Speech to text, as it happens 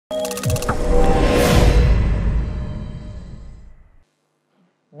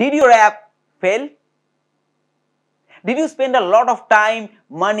Did your app fail? Did you spend a lot of time,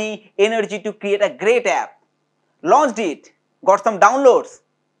 money, energy to create a great app? Launched it, got some downloads,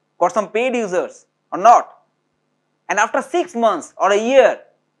 got some paid users or not? And after 6 months or a year,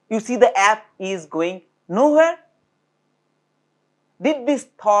 you see the app is going nowhere? Did this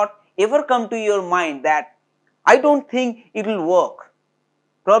thought ever come to your mind that I don't think it will work,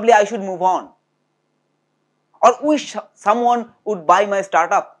 probably I should move on, or wish someone would buy my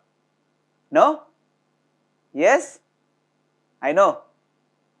startup? No? Yes? I know.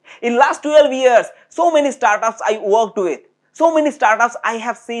 In last 12 years, so many startups I worked with, so many startups I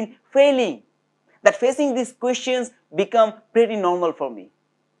have seen failing, that facing these questions become pretty normal for me.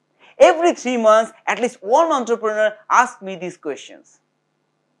 Every 3 months, at least one entrepreneur asks me these questions.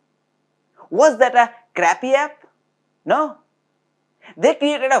 Was that a crappy app? No. They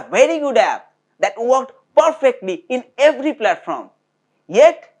created a very good app that worked perfectly in every platform,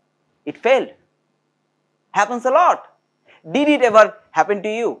 yet it failed. Happens a lot. Did it ever happen to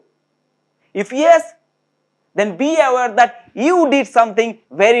you? If yes, then be aware that you did something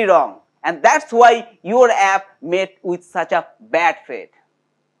very wrong, and that's why your app met with such a bad fate.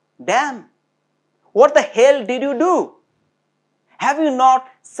 Damn, what the hell did you do? Have you not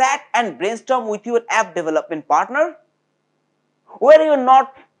sat and brainstormed with your app development partner? Were you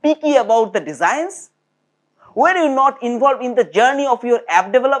not picky about the designs? Were you not involved in the journey of your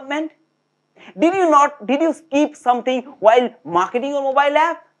app development? Did you skip something while marketing your mobile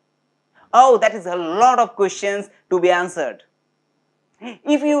app? Oh, that is a lot of questions to be answered.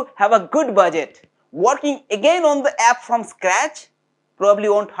 If you have a good budget, working again on the app from scratch probably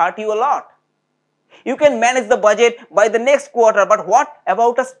won't hurt you a lot. You can manage the budget by the next quarter, but what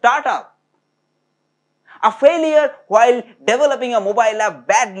about a startup? A failure while developing a mobile app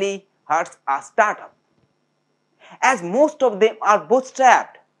badly hurts a startup, as most of them are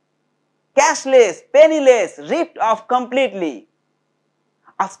bootstrapped, cashless, penniless, ripped off completely.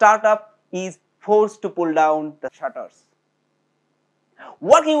 A startup is forced to pull down the shutters.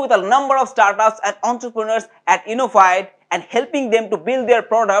 Working with a number of startups and entrepreneurs at Innofied and helping them to build their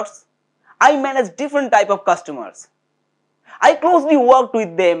products, I manage different type of customers. I closely worked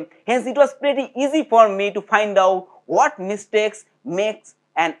with them, hence it was pretty easy for me to find out what mistakes makes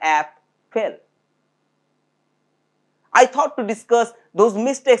an app fail. I thought to discuss those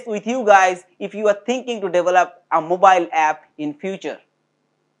mistakes with you guys if you are thinking to develop a mobile app in future.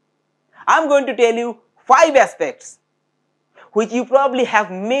 I'm going to tell you 5 aspects which you probably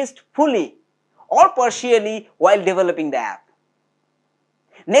have missed fully or partially while developing the app.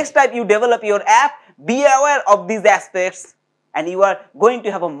 Next time you develop your app, be aware of these aspects and you are going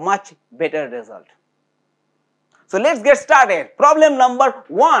to have a much better result. So let's get started. Problem number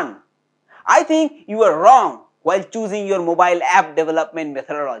 1. I think you are wrong while choosing your mobile app development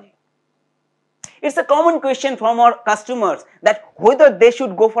methodology. It's a common question from our customers that whether they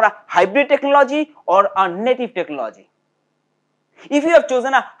should go for a hybrid technology or a native technology. If you have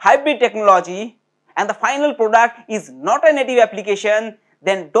chosen a hybrid technology and the final product is not a native application,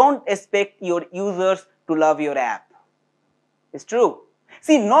 then don't expect your users to love your app. It's true.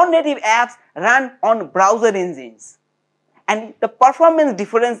 See, non-native apps run on browser engines, and the performance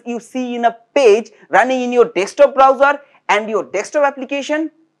difference you see in a page running in your desktop browser and your desktop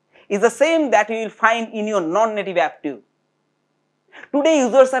application is the same that you will find in your non-native app too. Today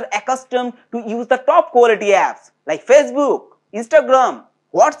users are accustomed to use the top quality apps like Facebook, Instagram,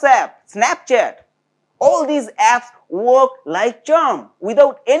 WhatsApp, Snapchat. All these apps work like charm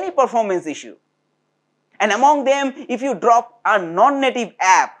without any performance issue. And among them, if you drop a non-native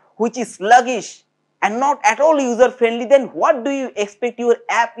app which is sluggish and not at all user-friendly, then what do you expect your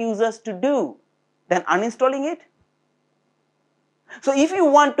app users to do? Then uninstalling it? So if you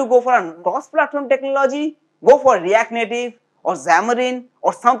want to go for a cross-platform technology, go for React Native or Xamarin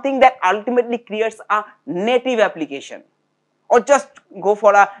or something that ultimately creates a native application, or just go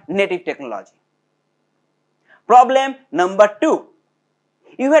for a native technology. Problem number 2.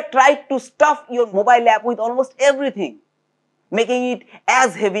 You have tried to stuff your mobile app with almost everything, making it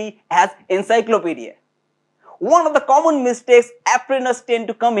as heavy as encyclopedia. One of the common mistakes appreneurs tend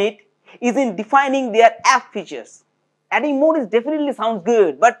to commit is in defining their app features. Adding more is definitely sounds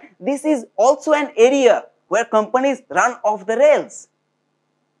good, but this is also an area where companies run off the rails.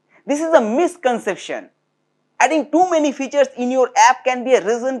 This is a misconception. Adding too many features in your app can be a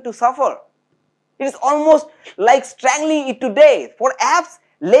reason to suffer. It is almost like strangling it to death. For apps,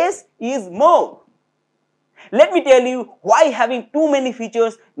 less is more. Let me tell you why having too many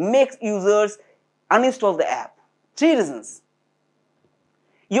features makes users uninstall the app. 3 reasons.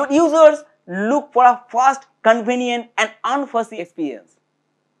 Your users look for a fast, convenient and unfussy experience.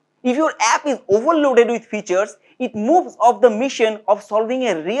 If your app is overloaded with features, it moves off the mission of solving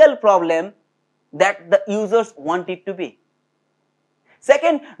a real problem that the users want it to be.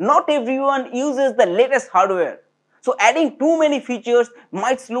 Second, not everyone uses the latest hardware. So adding too many features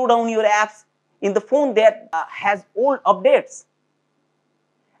might slow down your apps in the phone that has old updates.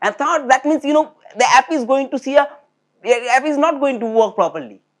 And third, that means the app is going to the app is not going to work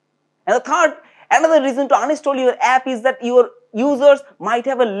properly. And the third, another reason to uninstall your app is that your users might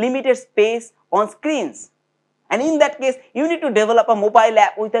have a limited space on screens. And in that case, you need to develop a mobile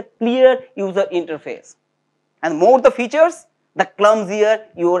app with a clear user interface. And more the features, the clumsier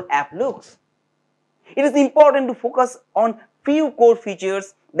your app looks. It is important to focus on few core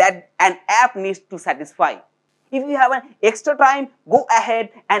features that an app needs to satisfy. If you have an extra time, go ahead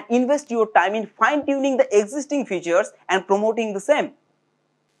and invest your time in fine-tuning the existing features and promoting the same.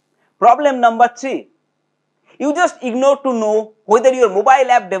 Problem number 3. You just ignore to know whether your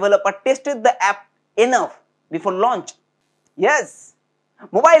mobile app developer tested the app enough before launch. Yes,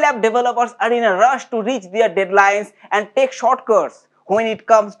 mobile app developers are in a rush to reach their deadlines and take shortcuts when it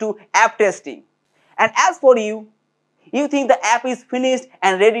comes to app testing. And as for you, you think the app is finished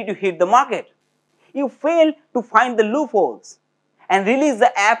and ready to hit the market. You fail to find the loopholes and release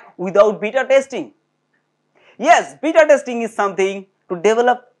the app without beta testing. Yes, beta testing is something to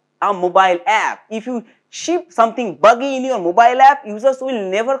develop a mobile app. If you ship something buggy in your mobile app, users will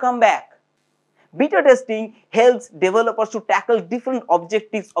never come back. Beta testing helps developers to tackle different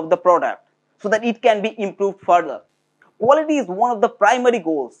objectives of the product so that it can be improved further. Quality is one of the primary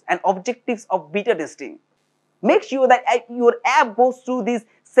goals and objectives of beta testing. Make sure that your app goes through these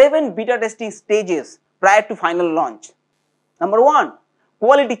 7 beta testing stages prior to final launch. Number 1,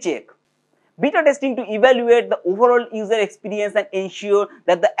 quality check. Beta testing to evaluate the overall user experience and ensure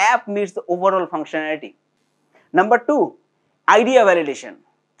that the app meets the overall functionality. Number 2, idea validation.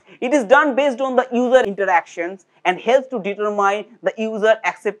 It is done based on the user interactions and helps to determine the user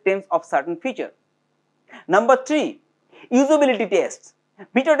acceptance of certain feature. Number 3, usability tests.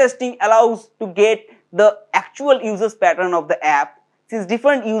 Beta testing allows to get the actual users pattern of the app, since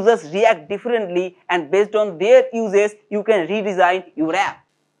different users react differently and based on their uses you can redesign your app.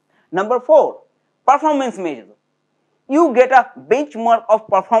 Number 4, performance measure. You get a benchmark of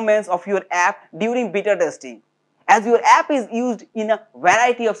performance of your app during beta testing, as your app is used in a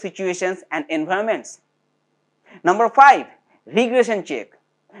variety of situations and environments. Number 5, regression check.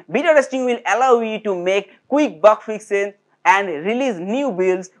 Beta testing will allow you to make quick bug fixes and release new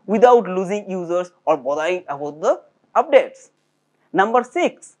builds without losing users or bothering about the updates. Number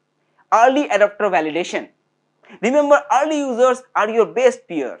 6, early adopter validation. Remember, early users are your best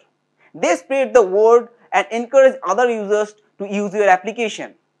peer. They spread the word and encourage other users to use your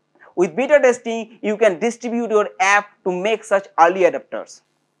application. With beta testing, you can distribute your app to make such early adopters.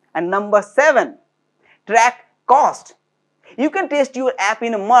 And number 7, track cost. You can test your app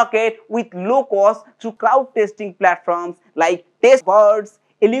in a market with low cost through cloud testing platforms like Testbirds,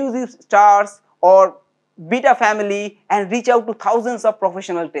 Elusive Stars or Beta Family and reach out to thousands of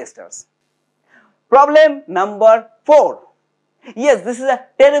professional testers. Problem number 4. Yes, this is a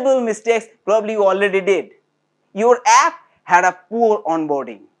terrible mistake probably you already did. Your app had a poor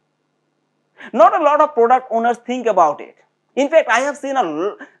onboarding. Not a lot of product owners think about it. In fact, I have seen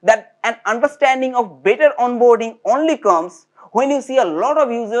that an understanding of better onboarding only comes when you see a lot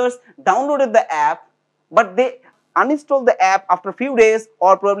of users downloaded the app, but they uninstalled the app after a few days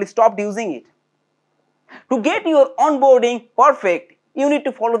or probably stopped using it. To get your onboarding perfect, you need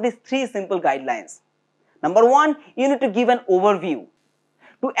to follow these 3 simple guidelines. Number 1, you need to give an overview.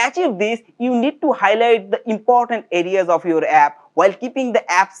 To achieve this, you need to highlight the important areas of your app while keeping the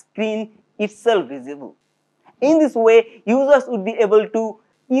app screen itself visible. In this way, users would be able to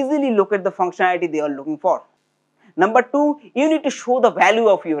easily locate the functionality they are looking for. Number 2, you need to show the value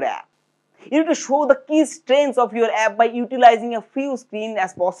of your app. You need to show the key strengths of your app by utilizing a few screens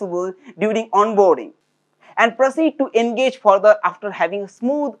as possible during onboarding and proceed to engage further after having a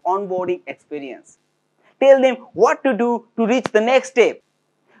smooth onboarding experience. Tell them what to do to reach the next step.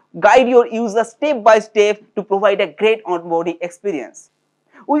 Guide your users step by step to provide a great onboarding experience.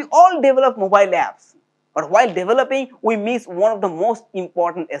 We all develop mobile apps, but while developing, we miss one of the most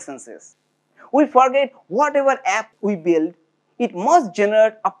important essences. We forget whatever app we build, it must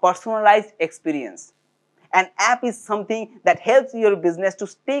generate a personalized experience. An app is something that helps your business to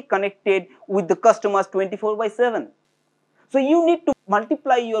stay connected with the customers 24/7. So you need to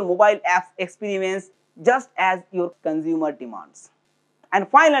multiply your mobile app's experience just as your consumer demands. And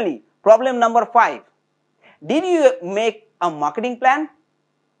finally, problem number 5. Did you make a marketing plan?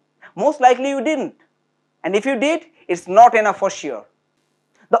 Most likely you didn't. And if you did, it's not enough for sure.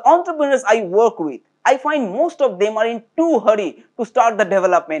 The entrepreneurs I work with, I find most of them are in too hurry to start the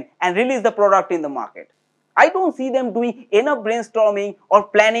development and release the product in the market. I don't see them doing enough brainstorming or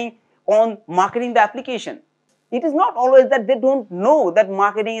planning on marketing the application. It is not always that they don't know that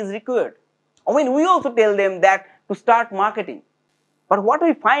marketing is required. I mean, we also tell them that to start marketing. But what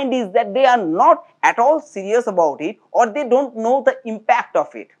we find is that they are not at all serious about it, or they don't know the impact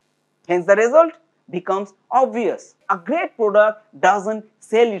of it. Hence the result becomes obvious. A great product doesn't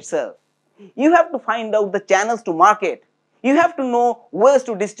sell itself. You have to find out the channels to market. You have to know ways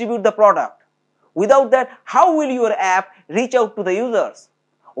to distribute the product. Without that, how will your app reach out to the users?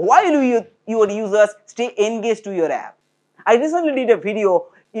 Why will your users stay engaged to your app? I recently did a video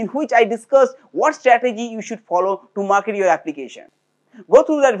in which I discussed what strategy you should follow to market your application. Go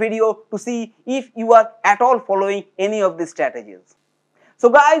through that video to see if you are at all following any of these strategies. So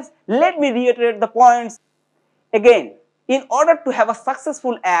guys, let me reiterate the points again. In order to have a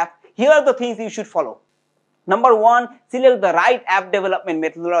successful app, here are the things you should follow. Number 1, select the right app development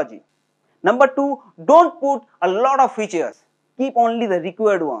methodology. Number 2, don't put a lot of features. Keep only the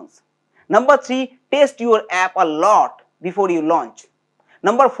required ones. Number 3, test your app a lot before you launch.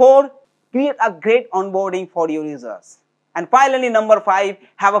 Number 4, create a great onboarding for your users. And finally, number 5,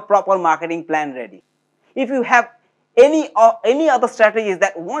 have a proper marketing plan ready. If you have any other strategies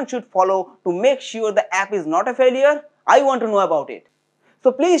that one should follow to make sure the app is not a failure, I want to know about it.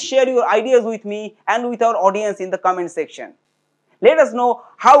 So please share your ideas with me and with our audience in the comment section. Let us know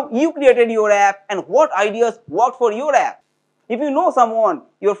how you created your app and what ideas worked for your app. If you know someone,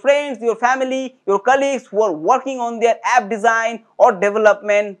 your friends, your family, your colleagues who are working on their app design or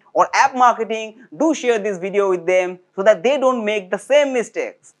development or app marketing, do share this video with them so that they don't make the same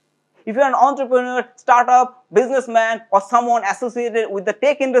mistakes. If you're an entrepreneur, startup, businessman, or someone associated with the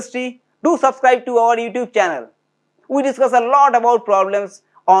tech industry, do subscribe to our YouTube channel. We discuss a lot about problems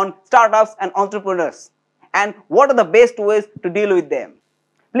on startups and entrepreneurs and what are the best ways to deal with them.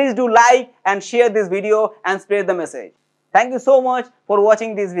 Please do like and share this video and spread the message. Thank you so much for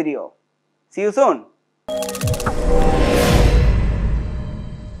watching this video. See you soon.